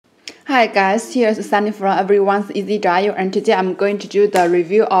Hi guys, here's Sunny from Everyone's Easy Dial, and today I'm going to do the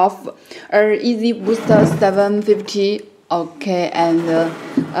review of Yeezy Booster 750. Okay, and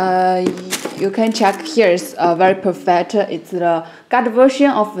you can check here is very perfect. It's the gut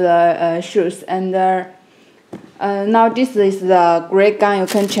version of the shoes, and now this is the gray gun. You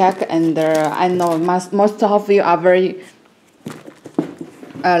can check, and I know most of you are very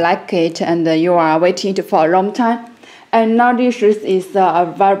like it, and you are waiting for a long time. And now this shoes is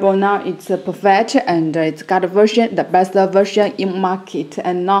available now. It's perfect, and it's got a version, the best version in market.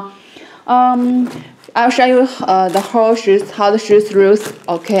 And now, I'll show you the whole shoes, how the shoes looks.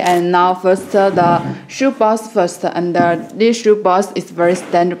 Okay, and now first the shoe box first, and this shoe box is very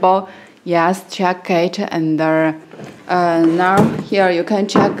standable. Yes, check it, and now here you can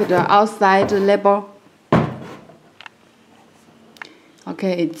check the outside label.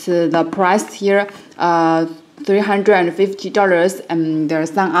 Okay, it's the price here, $350, and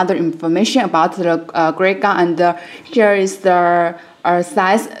there's some other information about the gray gun, and here is the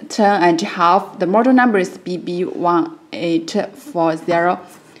size 10.5. The model number is BB1840.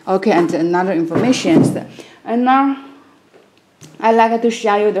 Okay, and another information. And now I like to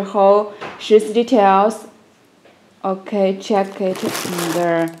show you the whole shoes details. Okay, check it,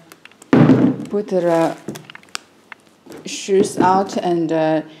 and put the shoes out and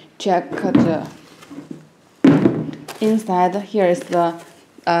check the inside. Here is the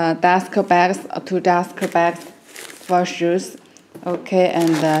desk bags, two desk bags for shoes. Okay,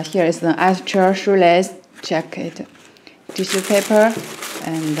 and here is the extra shoelace. Check it. Tissue paper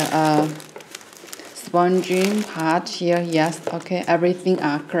and sponging part here. Yes, okay, everything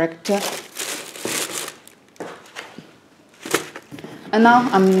are correct. And now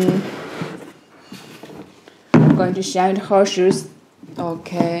I'm going to show you the whole shoes.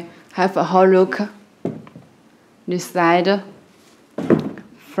 Okay, have a whole look. This side,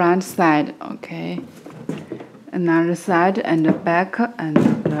 front side, okay, another side, and the back, and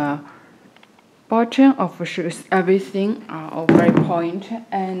the bottom of the shoes. Everything are all very point.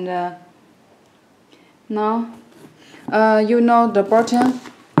 And now, you know the bottom.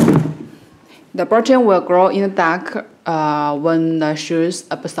 The bottom will grow in the dark when the shoes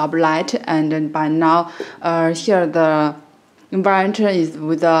absorb light, and then by now, here the environment is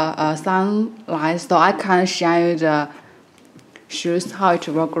with the sunlight, so I can show you the shoes how it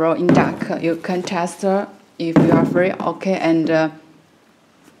will grow in dark. You can test if you are free. Okay, and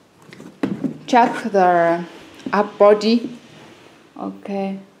check the up body.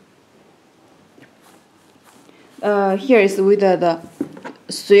 Okay, here is with the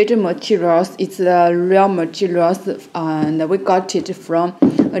Suede materials. It's the real materials, and we got it from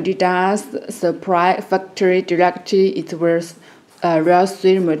Adidas supply factory directly. It was real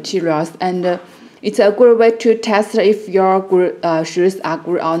Suede materials, and it's a good way to test if your shoes are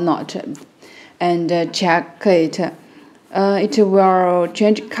good or not. And check it. It will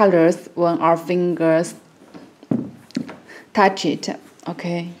change colors when our fingers touch it.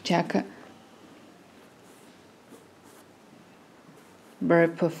 Okay, check. Very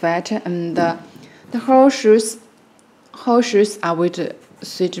perfect, and the whole shoes are with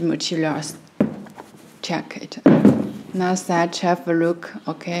Suede materials. Check it. Now side, have a look.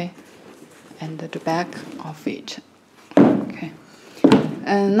 Okay, and the back of it. Okay,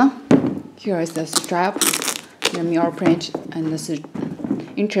 and now here is the strap. Let me open it and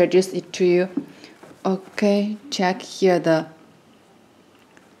introduce it to you. Okay, check here the.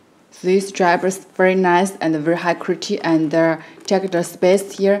 This strap is very nice and very high quality, and check the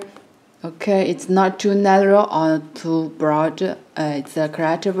space here. Okay, it's not too narrow or too broad. It's a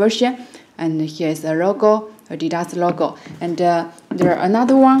correct version, and here is a logo, Adidas logo, and there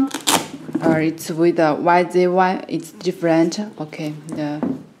another one. It's with the YZY. It's different. Okay,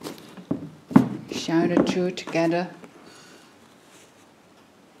 show the two together.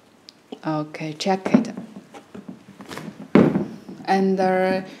 Okay, check it. And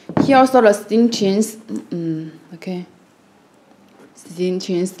here also the stitchings. Okay,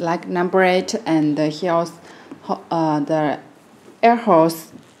 stitchings like number 8, and here also the air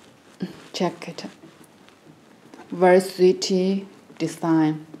hose. Check it. Very sweet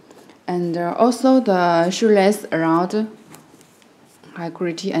design, and also the shoelace around high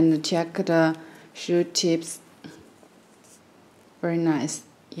quality, and check the shoe tips. Very nice.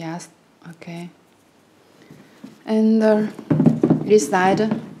 Yes. Okay. And this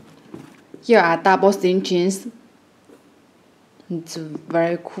side, here are double stitchings. It's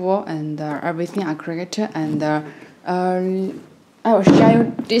very cool, and everything are correct. And I will show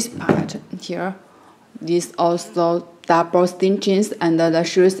you this part here. This also double stitchings, and the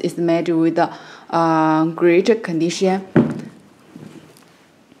shoes is made with great condition.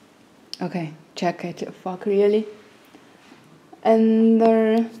 Okay, check it for clearly. And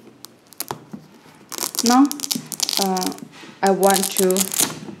now I want to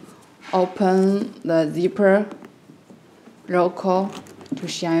open the zipper logo to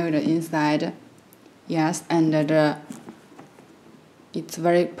show you the inside. Yes, and it's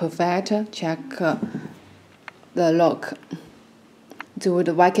very perfect. Check the lock. It's with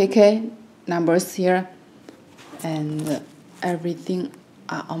YKK numbers here, and everything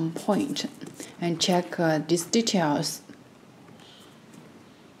are on point. And check these details.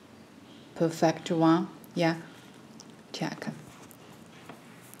 Perfect one, yeah. Check.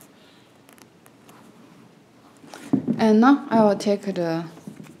 And now I will take the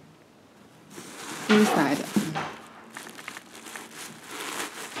inside.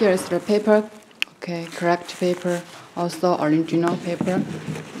 Here is the paper. Okay, correct paper. Also original paper.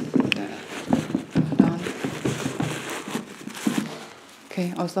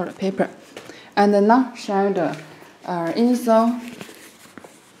 Okay, also the paper. And now show the insole.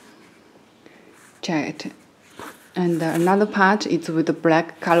 Check it. And another part is with the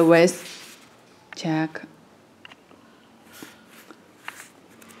black colorways. Check.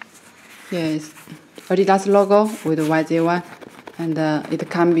 Yes, Adidas logo with YZ1, and it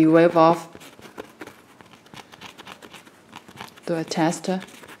can be waved off. Do a test.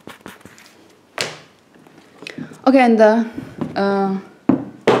 Okay, and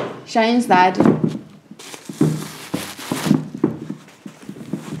shine inside.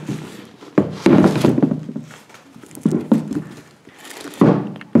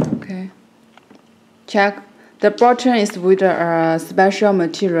 Okay, check. The bottom is with special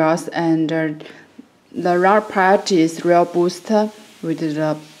materials, and the round part is real boost with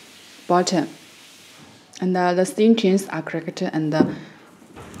the bottom. And the stitchings are correct, and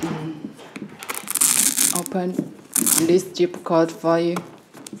open this zip code for you.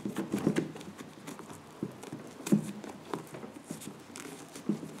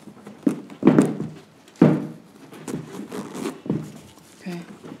 Okay,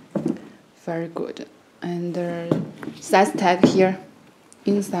 very good. And the size tag here,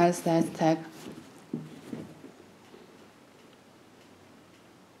 inside size tag.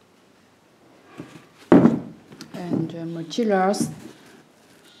 And materials.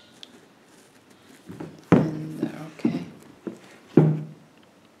 And okay,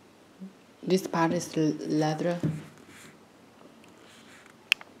 this part is leather.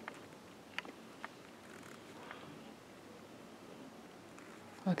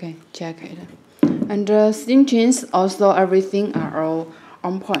 Okay, check it. And stitchings, also everything are all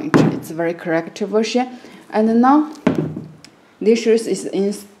on point. It's very correct version. And now this shoes is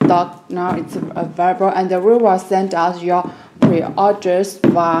in stock. Now it's available, and we will send out your pre-orders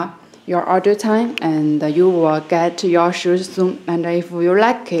via your order time, and you will get your shoes soon. And if you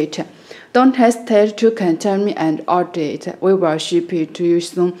like it, don't hesitate to contact me and order it. We will ship it to you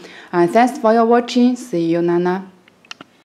soon. And thanks for your watching. See you, Nana.